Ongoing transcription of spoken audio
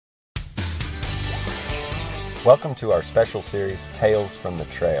Welcome to our special series, Tales from the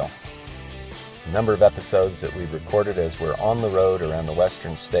Trail. A number of episodes that we've recorded as we're on the road around the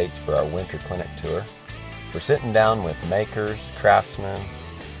western states for our winter clinic tour. We're sitting down with makers, craftsmen,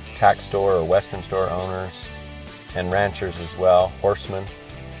 tack store or western store owners, and ranchers as well, horsemen,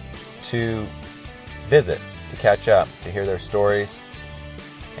 to visit, to catch up, to hear their stories.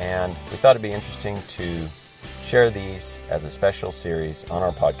 And we thought it'd be interesting to share these as a special series on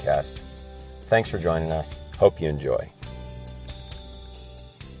our podcast. Thanks for joining us. Hope you enjoy.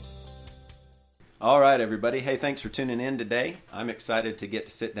 All right, everybody. Hey, thanks for tuning in today. I'm excited to get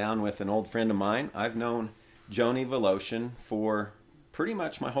to sit down with an old friend of mine. I've known Joni Voloshin for pretty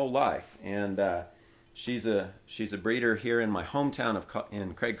much my whole life, and she's a breeder here in my hometown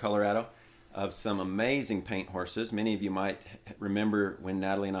in Craig, Colorado, of some amazing paint horses. Many of you might remember when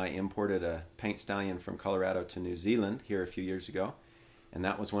Natalie and I imported a paint stallion from Colorado to New Zealand here a few years ago, and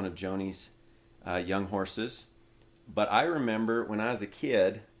that was one of Joni's young horses. But I remember when I was a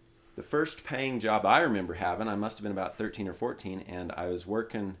kid, the first paying job I remember having, I must have been about 13 or 14, and I was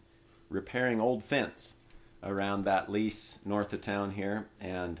working repairing old fence around that lease north of town here,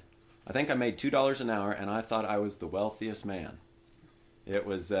 and I think I made $2 an hour, and I thought I was the wealthiest man. It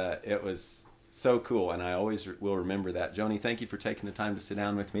was so cool, and I always will remember that. Joni, thank you for taking the time to sit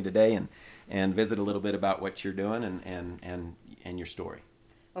down with me today and visit a little bit about what you're doing and your story.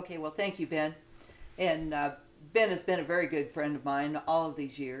 Okay, well, thank you, Ben. And Ben has been a very good friend of mine all of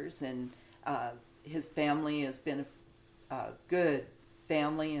these years, and his family has been a good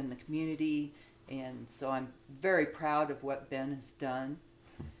family in the community, and so I'm very proud of what Ben has done.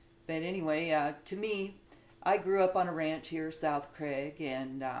 But anyway, to me, I grew up on a ranch here, South Craig,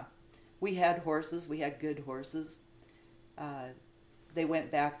 and we had horses. We had good horses. They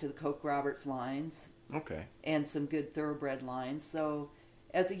went back to the Coke Roberts lines. Okay. And some good thoroughbred lines. So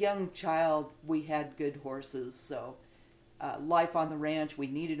as a young child, we had good horses. So life on the ranch, we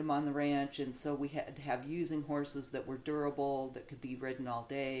needed them on the ranch, and so we had to have using horses that were durable, that could be ridden all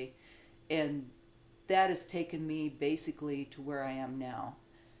day. And that has taken me basically to where I am now.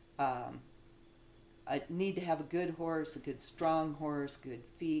 I need to have a good horse, a good strong horse, good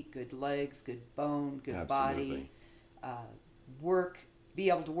feet, good legs, good bone, good Absolutely. Body, be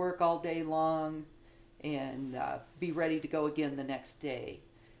able to work all day long, and be ready to go again the next day.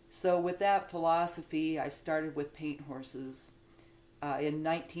 So with that philosophy, I started with paint horses. In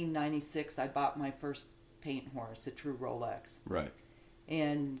 1996, I bought my first paint horse, a true Rolex. Right.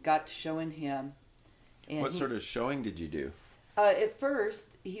 And got to showing him. And what sort of showing did you do? At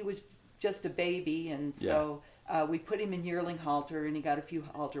first, he was just a baby, and so we put him in yearling halter, and he got a few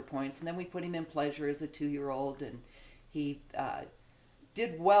halter points, and then we put him in pleasure as a 2-year-old, and he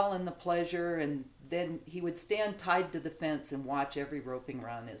did well in the pleasure, and then he would stand tied to the fence and watch every roping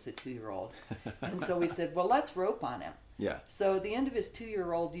run as a 2-year-old. And so we said, well, let's rope on him. Yeah. So at the end of his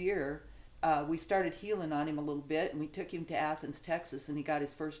 2-year-old year, we started heeling on him a little bit, and we took him to Athens, Texas, and he got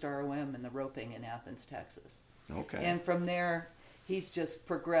his first ROM in the roping in Athens, Texas. Okay. And from there, he's just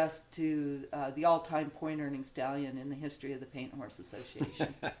progressed to the all-time point earning stallion in the history of the Paint Horse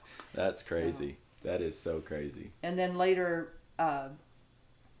Association. That's crazy. That is so crazy. And then later,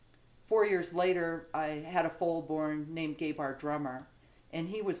 4 years later, I had a foal born named Gabar Drummer, and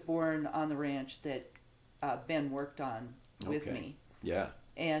he was born on the ranch that Ben worked on with me. Yeah.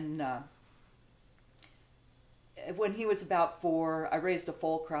 And when he was about 4, I raised a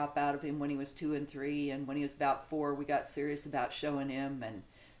foal crop out of him when he was 2 and 3, and when he was about 4, we got serious about showing him, and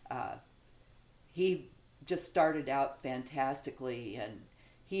he just started out fantastically, and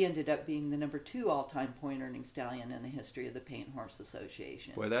he ended up being the number 2 all-time point-earning stallion in the history of the Paint Horse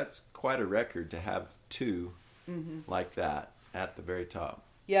Association. Boy, that's quite a record to have 2 like that at the very top.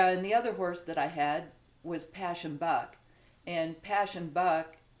 Yeah, and the other horse that I had was Passion Buck, and Passion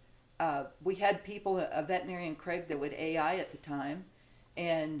Buck, we had people, a veterinarian, Craig, that would AI at the time,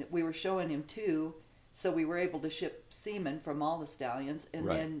 and we were showing him too, so we were able to ship semen from all the stallions, and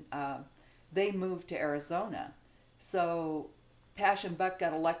then they moved to Arizona. So Passion Buck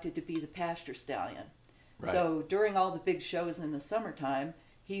got elected to be the pasture stallion. Right. So during all the big shows in the summertime,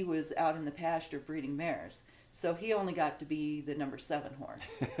 he was out in the pasture breeding mares. So he only got to be the number 7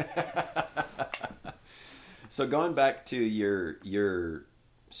 horse. So going back to your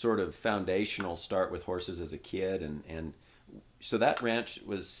sort of foundational start with horses as a kid, and so that ranch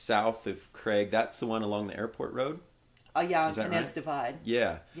was south of Craig. That's the one along the airport road? Yeah, on Knez Divide.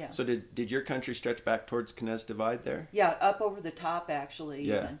 Yeah. So did your country stretch back towards Knez Divide there? Yeah, up over the top, actually.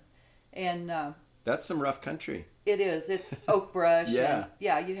 Yeah. Even. And that's some rough country. It is. It's oak brush. Yeah.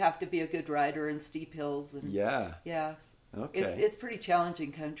 And, you have to be a good rider and steep hills. And, yeah. Yeah. Okay. It's pretty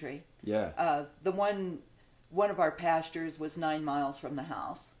challenging country. Yeah. The one one of our pastures was 9 miles from the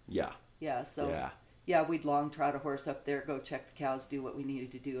house. Yeah. Yeah, so Yeah. yeah, we'd long trot a horse up there, go check the cows, do what we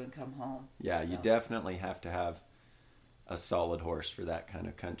needed to do, and come home. Yeah, so. You definitely have to have a solid horse for that kind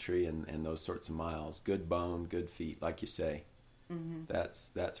of country and those sorts of miles. Good bone, good feet, like you say. Mm-hmm.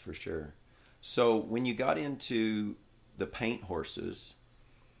 That's for sure. So when you got into the paint horses,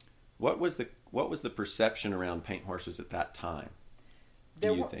 what was the perception around paint horses at that time?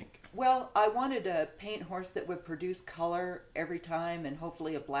 Do you think? Well, I wanted a paint horse that would produce color every time, and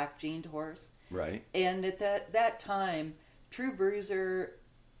hopefully a black jeaned horse. Right. And at that time, True Bruiser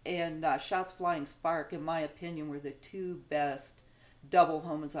and Shots Flying Spark, in my opinion, were the two best double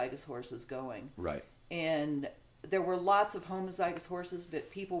homozygous horses going. Right. And there were lots of homozygous horses, but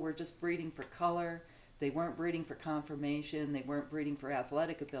people were just breeding for color. They weren't breeding for conformation. They weren't breeding for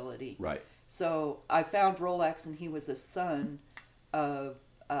athletic ability. Right. So I found Rolex, and he was a son of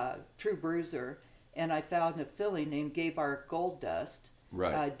True Bruiser, and I found a filly named Gaybar Gold Dust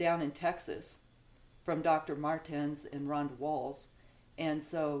Right. down in Texas from Dr. Martens and Rhonda Walls. And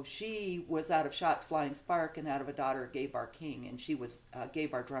so she was out of Shots Flying Spark and out of a daughter of Gaybar King, and she was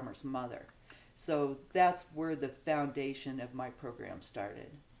Gaybar Drummer's mother. So that's where the foundation of my program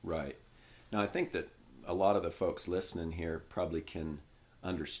started. Right. Now I think that a lot of the folks listening here probably can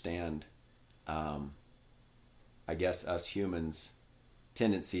understand, I guess, us humans'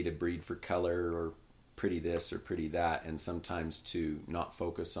 tendency to breed for color or pretty this or pretty that, and sometimes to not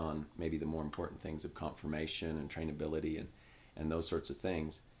focus on maybe the more important things of conformation and trainability and those sorts of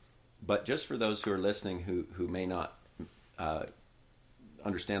things. But just for those who are listening who may not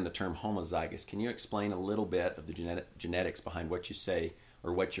understand the term homozygous, can you explain a little bit of the genetics behind what you say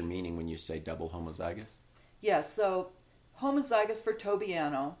or what you're meaning when you say double homozygous? Yeah, so homozygous for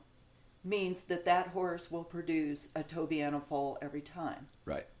Tobiano means that horse will produce a Tobiano foal every time.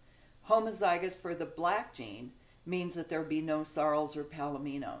 Right. Homozygous for the black gene means that there'll be no Sarls or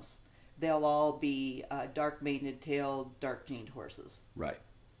Palominos. They'll all be dark mated tailed, dark gened horses. Right.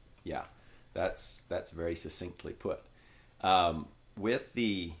 Yeah. That's very succinctly put. With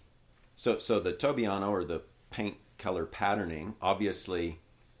the so the Tobiano or the paint color patterning, obviously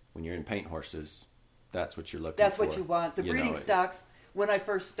when you're in paint horses, that's what you're looking for. That's what you want. The breeding stocks, when I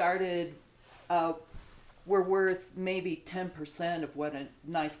first started, were worth maybe 10% of what a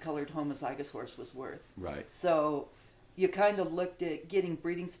nice colored homozygous horse was worth. Right. So you kind of looked at getting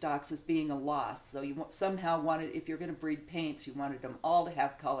breeding stocks as being a loss. So you somehow wanted, if you're going to breed paints, you wanted them all to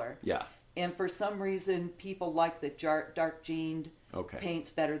have color. Yeah. And for some reason, people like the dark gened paints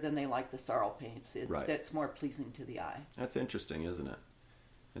better than they like the Sarl paints. Right. That's more pleasing to the eye. That's interesting, isn't it?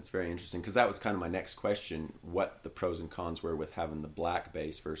 It's very interesting, because that was kind of my next question, what the pros and cons were with having the black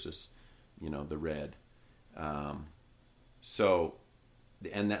base versus, the red. And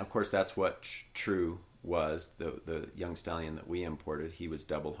that, of course, that's what True was, the young stallion that we imported. He was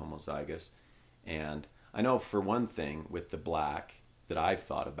double homozygous. And I know for one thing with the black that I've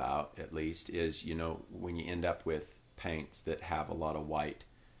thought about, at least, is, when you end up with paints that have a lot of white,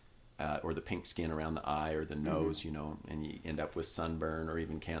 or the pink skin around the eye or the nose, and you end up with sunburn or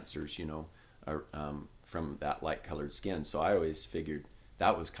even cancers, from that light-colored skin. So I always figured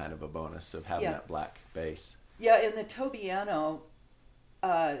that was kind of a bonus of having that black base. Yeah, and the Tobiano,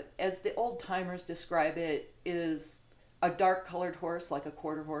 as the old-timers describe it, is a dark-colored horse, like a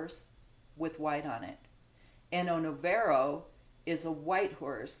quarter horse, with white on it. And an Overo is a white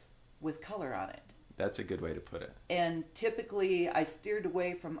horse with color on it. That's a good way to put it. And typically I steered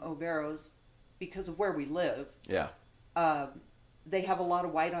away from Overos because of where we live. Yeah. They have a lot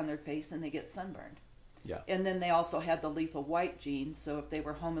of white on their face and they get sunburned. Yeah. And then they also had the lethal white gene, so if they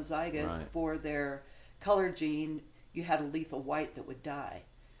were homozygous for their color gene, you had a lethal white that would die.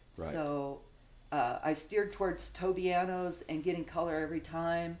 Right. So I steered towards Tobianos and getting color every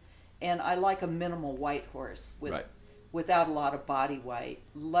time. And I like a minimal white horse without a lot of body white.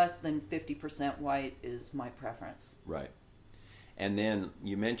 Less than 50% white is my preference. Right. And then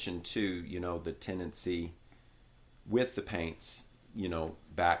you mentioned too, the tendency with the paints,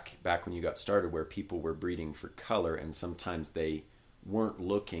 back when you got started, where people were breeding for color and sometimes they weren't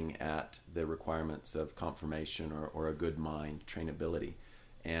looking at the requirements of conformation or a good mind, trainability.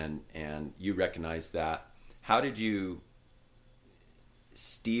 And you recognize that. How did you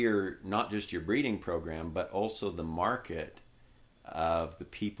steer not just your breeding program, but also the market of the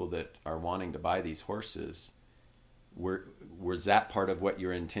people that are wanting to buy these horses? Was that part of what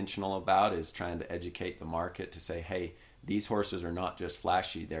you're intentional about, is trying to educate the market to say, hey, these horses are not just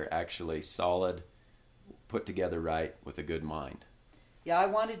flashy, they're actually solid, put together right, with a good mind? Yeah, I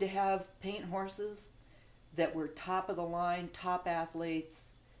wanted to have paint horses that were top of the line, top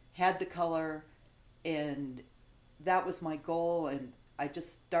athletes, had the color, and that was my goal, and I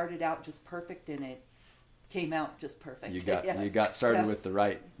just started out just perfect, and it came out just perfect. You got started with the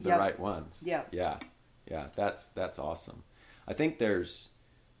right ones. Yeah. Yeah. That's awesome. I think there's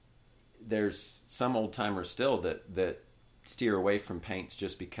some old timers still that steer away from paints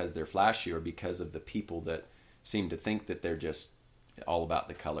just because they're flashy or because of the people that seem to think that they're just all about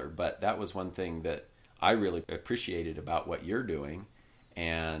the color. But that was one thing that I really appreciated about what you're doing.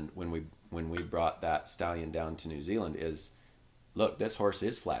 And when we brought that stallion down to New Zealand is, look, this horse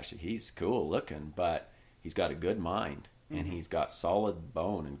is flashy. He's cool looking, but he's got a good mind, and he's got solid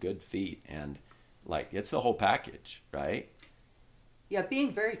bone and good feet, and like it's the whole package, right? Yeah,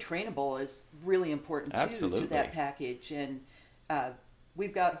 being very trainable is really important too. Absolutely. To that package. And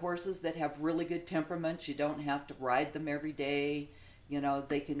we've got horses that have really good temperaments. You don't have to ride them every day. You know,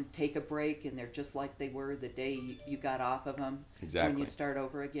 they can take a break, and they're just like they were the day you got off of them. Exactly. When you start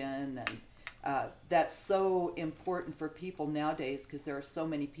over again. And that's so important for people nowadays, because there are so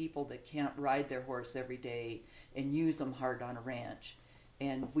many people that can't ride their horse every day and use them hard on a ranch.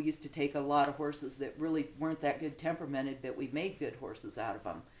 And we used to take a lot of horses that really weren't that good temperamented, but we made good horses out of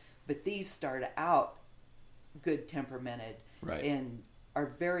them. But these start out good temperamented, right, and are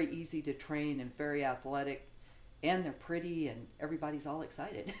very easy to train and very athletic, and they're pretty, and everybody's all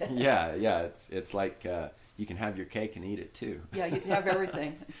excited. yeah. It's like you can have your cake and eat it too. Yeah, you can have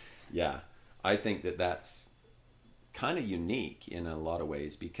everything. Yeah, I think that's kind of unique in a lot of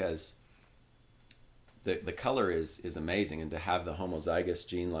ways, because the color is amazing, and to have the homozygous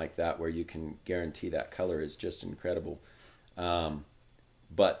gene like that where you can guarantee that color is just incredible.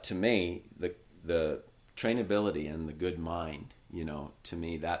 But to me, the trainability and the good mind, you know, to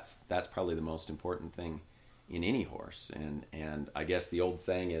me that's probably the most important thing in any horse. And I guess the old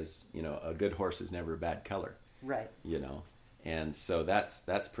saying is, you know, a good horse is never a bad color. Right. You know, and so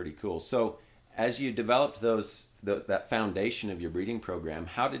that's pretty cool. So as you developed that foundation of your breeding program,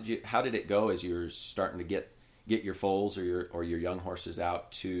 how did it go as you were starting to get your foals or your young horses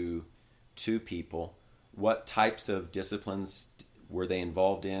out to people? What types of disciplines were they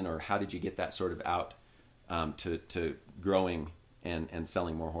involved in, or how did you get that sort of out to growing and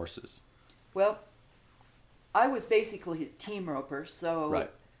selling more horses? Well, I was basically a team roper, so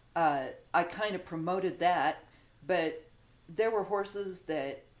right. I kind of promoted that, but there were horses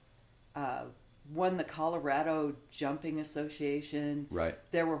that won the Colorado Jumping Association. Right.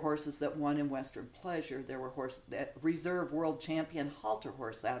 There were horses that won in Western Pleasure. There were horses that reserve world champion halter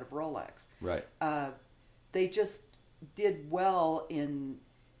horse out of Rolex. Right. They just did well in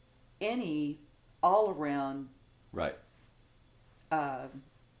any all-around right.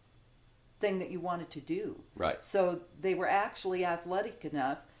 Thing that you wanted to do. Right. So they were actually athletic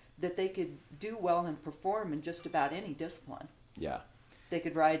enough that they could do well and perform in just about any discipline. Yeah. They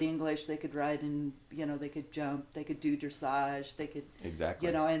could ride English, they could ride in, you know, they could jump, they could do dressage, they could, exactly,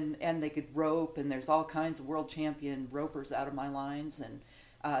 you know, and they could rope, and there's all kinds of world champion ropers out of my lines. And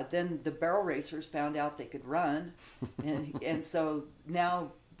then the barrel racers found out they could run, and so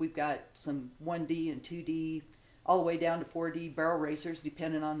now we've got some 1D and 2D, all the way down to 4D barrel racers,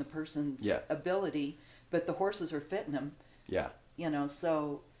 depending on the person's ability, but the horses are fitting them. Yeah. You know,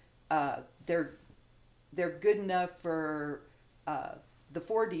 so they're good enough for the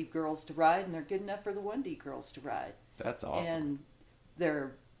 4D girls to ride, and they're good enough for the 1D girls to ride. That's awesome. And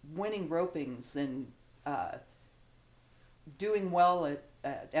they're winning ropings and doing well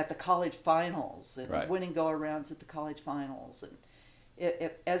at the college finals, and right. winning go-arounds at the college finals.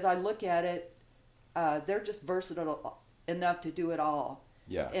 And as I look at it, they're just versatile enough to do it all.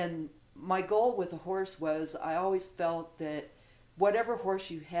 Yeah. And my goal with a horse was, I always felt that whatever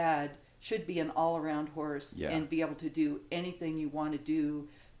horse you had should be an all-around horse, and be able to do anything you want to do,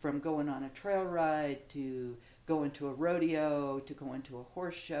 from going on a trail ride to going to a rodeo to going to a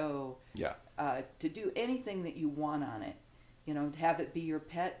horse show. Yeah. To do anything that you want on it. You know, to have it be your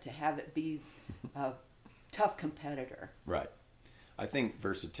pet, to have it be a tough competitor. Right. I think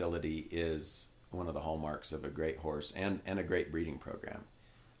versatility is one of the hallmarks of a great horse and a great breeding program.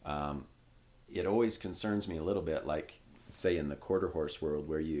 It always concerns me a little bit, like, say, in the quarter horse world,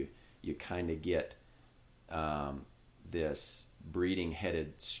 where you kind of get this breeding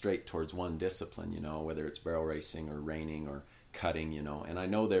headed straight towards one discipline, you know, whether it's barrel racing or reining or cutting, you know. And I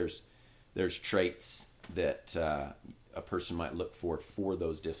know there's traits that a person might look for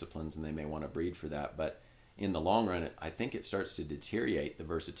those disciplines, and they may want to breed for that. But in the long run, I think it starts to deteriorate the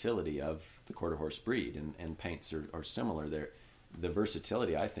versatility of the quarter horse breed, and paints are similar. The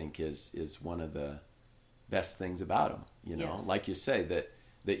versatility, I think, is one of the best things about them. You know, Yes. like you say,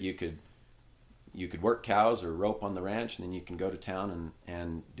 that you could work cows or rope on the ranch, and then you can go to town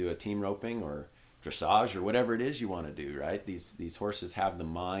and do a team roping, or dressage or whatever it is you want to do, right? These horses have the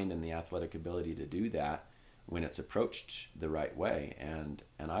mind and the athletic ability to do that when it's approached the right way. And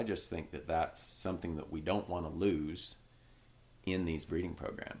I just think that that's something that we don't want to lose in these breeding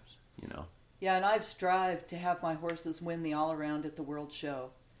programs, you know? Yeah, and I've strived to have my horses win the all-around at the World Show.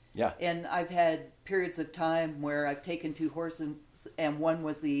 Yeah. And I've had periods of time where I've taken 2 horses, and one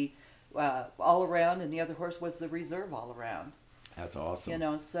was the all-around, and the other horse was the reserve all-around. That's awesome. You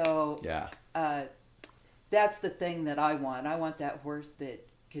know, so yeah, that's the thing that I want. I want that horse that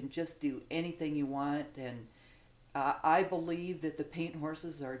can just do anything you want, and I believe that the paint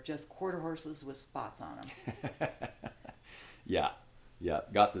horses are just quarter horses with spots on them. Yeah,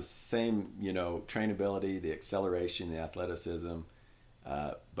 got the same, you know, trainability, the acceleration, the athleticism,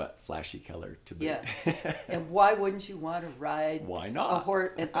 but flashy color to boot. Yeah, and why wouldn't you want to ride? Why not?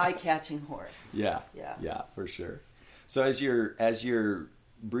 An eye-catching horse. Yeah, for sure. So as your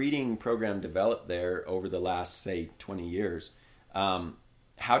breeding program developed there over the last, say, 20 years,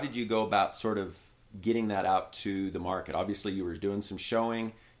 how did you go about sort of getting that out to the market? Obviously, you were doing some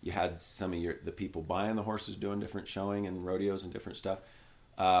showing. You had some of the people buying the horses doing different showing and rodeos and different stuff.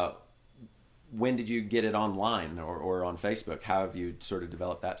 When did you get it online or on Facebook? How have you sort of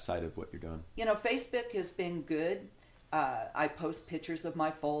developed that side of what you're doing? You know, Facebook has been good. I post pictures of my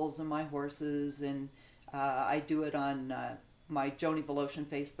foals and my horses, and I do it on my Joni Voloshin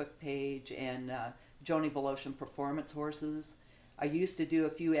Facebook page and Joni Voloshin Performance Horses. I used to do a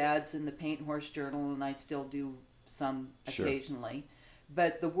few ads in the Paint Horse Journal, and I still do some occasionally.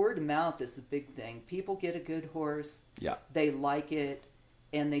 But the word of mouth is the big thing. People get a good horse, they like it,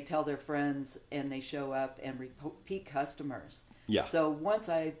 and they tell their friends, and they show up and repeat customers. Yeah. So once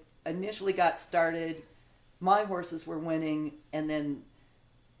I initially got started, my horses were winning, and then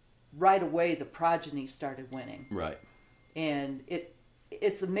right away the progeny started winning. Right. And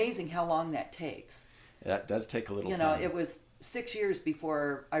it's amazing how long that takes. That does take a little time. You know, it was 6 years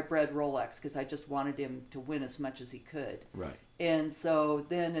before I bred Rolex because I just wanted him to win as much as he could. Right. And so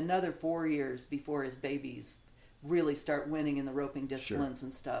then another 4 years before his babies really start winning in the roping disciplines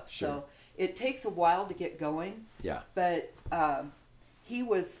and stuff. Sure. So it takes a while to get going. Yeah. But he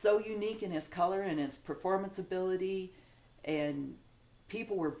was so unique in his color and his performance ability, and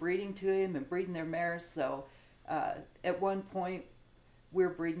people were breeding to him and breeding their mares. So at one point, we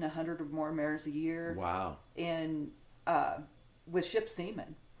were breeding 100 or more mares a year. Wow. And with ship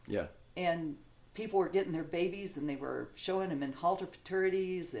semen. Yeah. And people were getting their babies, and they were showing them in halter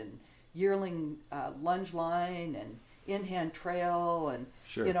futurities and yearling lunge line and in-hand trail. And,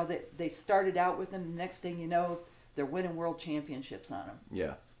 you know, they started out with them. Next thing you know, they're winning world championships on them.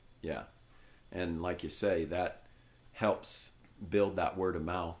 Yeah. Yeah. And like you say, that helps build that word of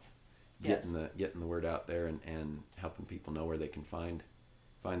mouth, getting the word out there and helping people know where they can find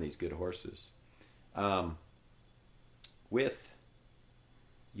these good horses. With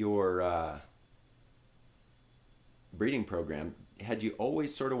your breeding program, had you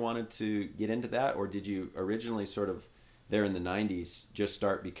always sort of wanted to get into that, or did you originally sort of there in the 90s just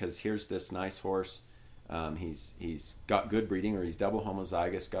start because here's this nice horse, he's got good breeding, or he's double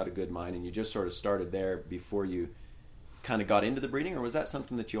homozygous, got a good mind, and you just sort of started there before you kind of got into the breeding, or was that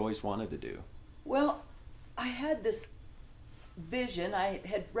something that you always wanted to do? Well, I had this vision. I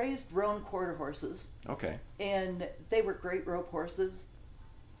had raised roan quarter horses. Okay. And they were great rope horses.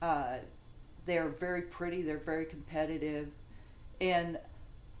 They're very pretty. They're very competitive. And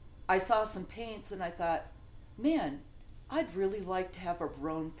I saw some paints, and I thought, man, I'd really like to have a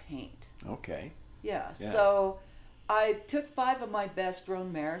roan paint. Okay. Yeah. So I took 5 of my best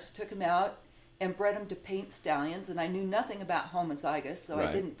roan mares, took them out, and bred them to paint stallions. And I knew nothing about homozygous, so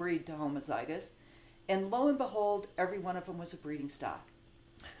I didn't breed to homozygous. And lo and behold, every one of them was a breeding stock.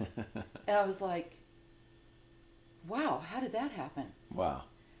 And I was like, wow, how did that happen? Wow.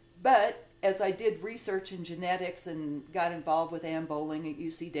 But as I did research in genetics and got involved with Ann Bowling at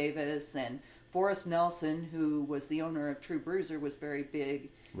UC Davis, and Forrest Nelson, who was the owner of True Bruiser, was very big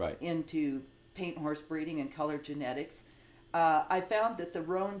into paint horse breeding and color genetics. I found that the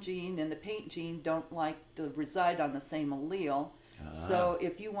roan gene and the paint gene don't like to reside on the same allele. So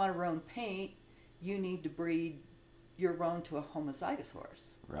if you want a roan paint, you need to breed your roan to a homozygous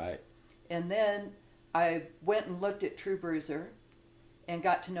horse. Right. And then I went and looked at True Bruiser and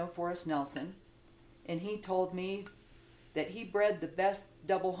got to know Forrest Nelson. And he told me that he bred the best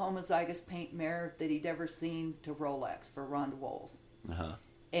double homozygous paint mare that he'd ever seen to Rolex for Rhonda Wolves. Uh-huh.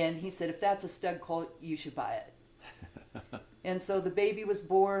 And he said, if that's a stud colt, you should buy it. And so the baby was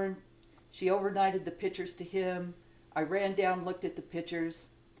born. She overnighted the pictures to him. I ran down, looked at the pictures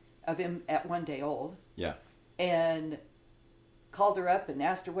of him at 1 day old. Yeah. And called her up and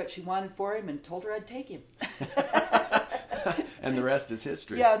asked her what she wanted for him and told her I'd take him. And the rest is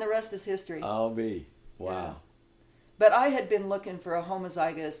history. Yeah, and the rest is history. I'll be. Wow. Yeah. But I had been looking for a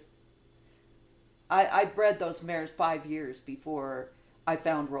homozygous. I bred those mares 5 years before I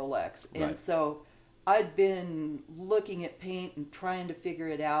found Rolex. And Right. so I'd been looking at paint and trying to figure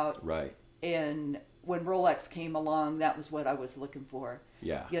it out. Right. And when Rolex came along, that was what I was looking for.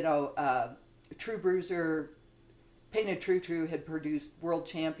 Yeah. You know, True Bruiser, Painted True had produced world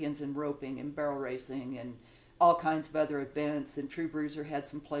champions in roping and barrel racing and all kinds of other events. And True Bruiser had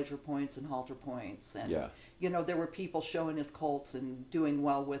some pleasure points and halter points. And, Yeah. you know, there were people showing his colts and doing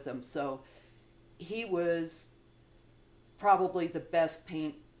well with them. So he was probably the best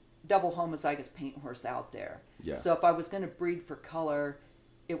double homozygous paint horse out there. Yeah. So if I was going to breed for color,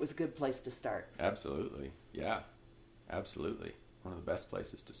 it was a good place to start. Absolutely. Yeah. Absolutely. One of the best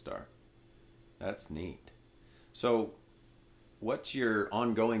places to start. That's neat. So what's your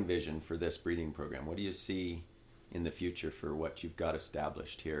ongoing vision for this breeding program? What do you see in the future for what you've got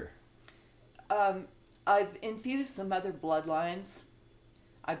established here? I've infused some other bloodlines.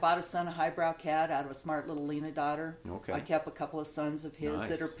 I bought a son of highbrow cat out of a smart little Lena daughter. Okay. I kept a couple of sons of his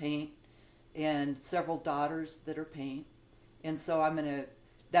that are Nice. paint and several daughters that are paint. And so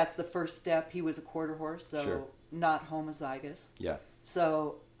that's the first step. He was a quarter horse, so Sure. not homozygous. Yeah.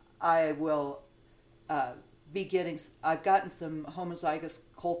 So I will I've gotten some homozygous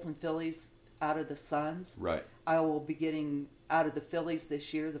colts and fillies out of the sons. Right. I will be getting out of the fillies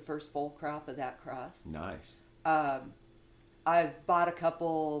this year, the first full crop of that cross. Nice. I've bought a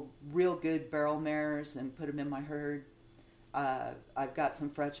couple real good barrel mares and put them in my herd. I've got some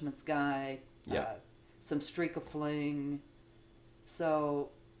Frenchman's Guy, Yeah. some Streak of Fling,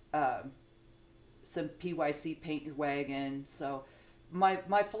 so some PYC Paint Your Wagon. So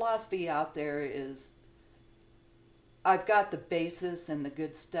my philosophy out there is I've got the basis and the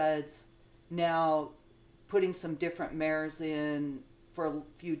good studs. Now putting some different mares in for a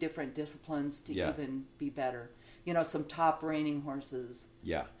few different disciplines to Yeah. even be better. You know, some top reining horses,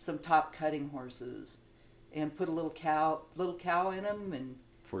 Yeah. some top cutting horses, and put a little cow in them, and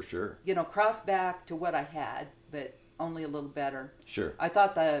For sure. you know, cross back to what I had, but only a little better. Sure. I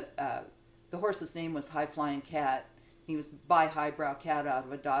thought the horse's name was High Flying Cat. He was by Highbrow Cat out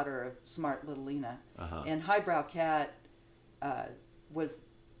of a daughter of Smart Little Lena, Uh-huh. and Highbrow Cat was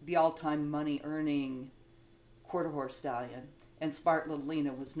the all-time money-earning quarter horse stallion. And Smart Little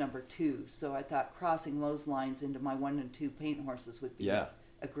Lena was number 2. So I thought crossing those lines into my 1 and 2 paint horses would be Yeah.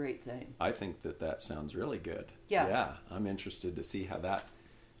 a great thing. I think that sounds really good. Yeah. Yeah. I'm interested to see how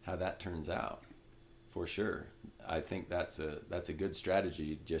that turns out. For sure. I think that's a good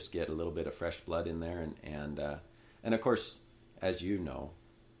strategy to just get a little bit of fresh blood in there and of course, as you know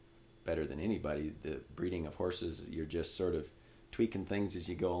better than anybody, the breeding of horses, you're just sort of tweaking things as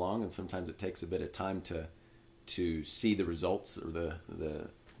you go along, and sometimes it takes a bit of time to see the results or the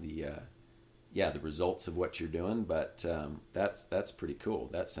results of what you're doing, but that's pretty cool.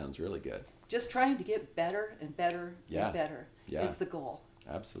 That sounds really good. Just trying to get better and better Yeah. and better Yeah. is the goal.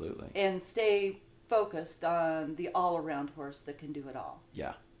 Absolutely. And stay focused on the all-around horse that can do it all.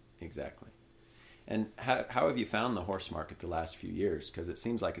 Yeah, exactly. And how have you found the horse market the last few years? Because it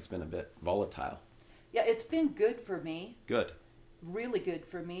seems like it's been a bit volatile. Yeah, it's been good for me. Good. Really good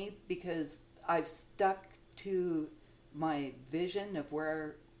for me because I've stuck to my vision of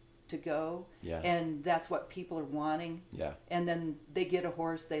where to go. Yeah. And that's what people are wanting. Yeah. And then they get a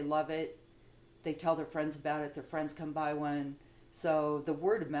horse, they love it, they tell their friends about it, their friends come buy one. So the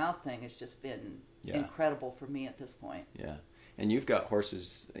word of mouth thing has just been Yeah. incredible for me at this point. Yeah. And you've got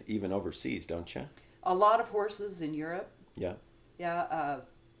horses even overseas, don't you? A lot of horses in Europe. Yeah. Yeah,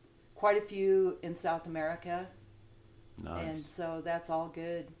 quite a few in South America. Nice. And so that's all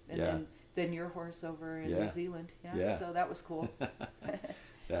good. And Yeah. then your horse over in Yeah. New Zealand. Yeah, Yeah. so that was cool.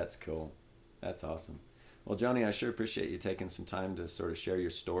 That's cool. That's awesome. Well, Joni, I sure appreciate you taking some time to sort of share your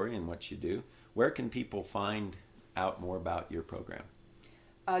story and what you do. Where can people find out more about your program?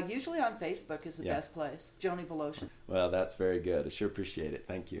 Usually on Facebook is the Yeah. best place. Joni Voloshin. Well, that's very good. I sure appreciate it.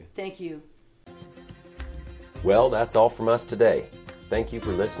 Thank you. Thank you. Well, that's all from us today. Thank you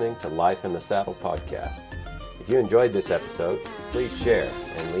for listening to Life in the Saddle podcast. If you enjoyed this episode, please share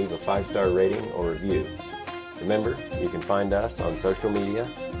and leave a 5-star rating or review. Remember, you can find us on social media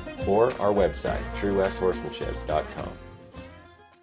or our website, truewesthorsemanship.com.